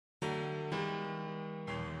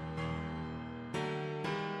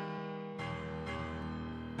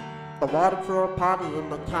The warden threw a party in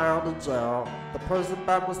the county jail. The prison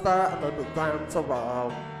band was there and they began to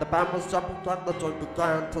wail. The band was jumping and the joint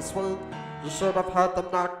began to swing. You should have heard the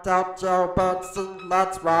knocked out jailbird sing,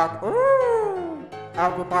 let's rock, ooh!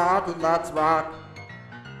 Everybody, let's rock.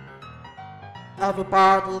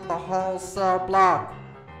 Everybody in the whole cell block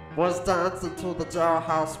was dancing to the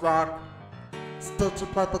Jailhouse Rock.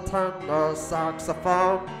 Stitchy played the tenor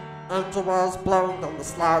saxophone. Angel was blowing on the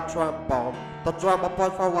slide trombone. The drummer boy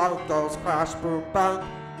for a while goes crash, boom, bang.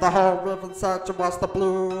 The whole rhythm section was the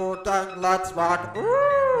blue gang. Let's rock,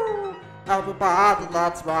 ooh! Everybody,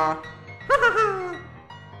 let's rock.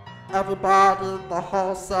 Everybody in the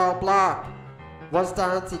whole cell block was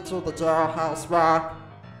dancing to the Jailhouse Rock.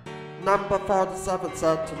 Number 47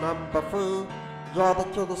 said to number 3, you're the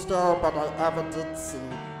cutest jailbird I ever did see.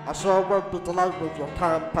 I sure would be delighted with your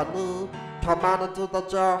company. Come on and do the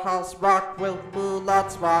Jailhouse Rock with me,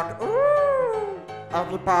 let's rock, ooh!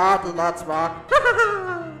 Everybody, let's rock.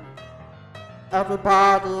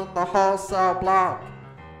 Everybody in the whole cell block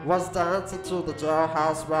was dancing to the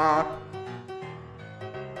Jailhouse Rock.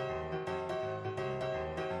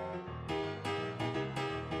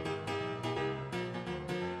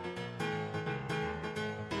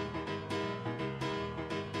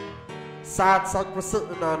 Sad sack was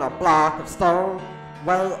sitting on a block of stone,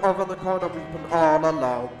 way over in the corner weeping all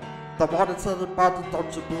alone. The warden said, buddy,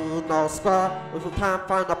 don't you be no square. If you can't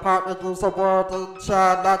find a partner, use a warden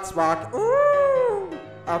chair. Let's rock, ooh!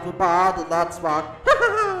 Everybody, let's rock.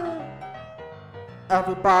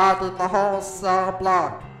 Everybody in the whole cell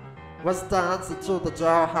block was dancing to the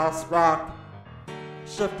Jailhouse Rock.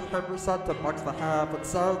 Shifty Henry said to Bucks, for heaven's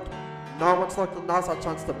sake, no one's looking, now's our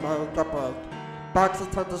chance to make a break. Bucks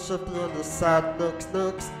turned to Shifty and he said, nix,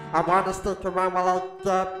 nix, I wanna stick around while I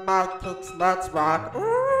get my kicks, let's rock,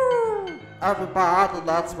 ooh! Everybody,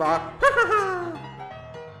 let's rock.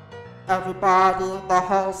 Everybody in the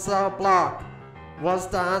whole cell block was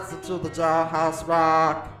dancing to the Jailhouse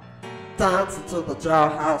Rock. Dancing to the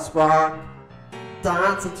Jailhouse Rock.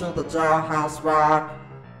 Dancing to the Jailhouse Rock.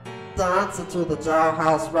 Dancing to the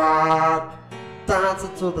Jailhouse Rock.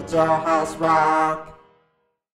 Dancing to the Jailhouse Rock.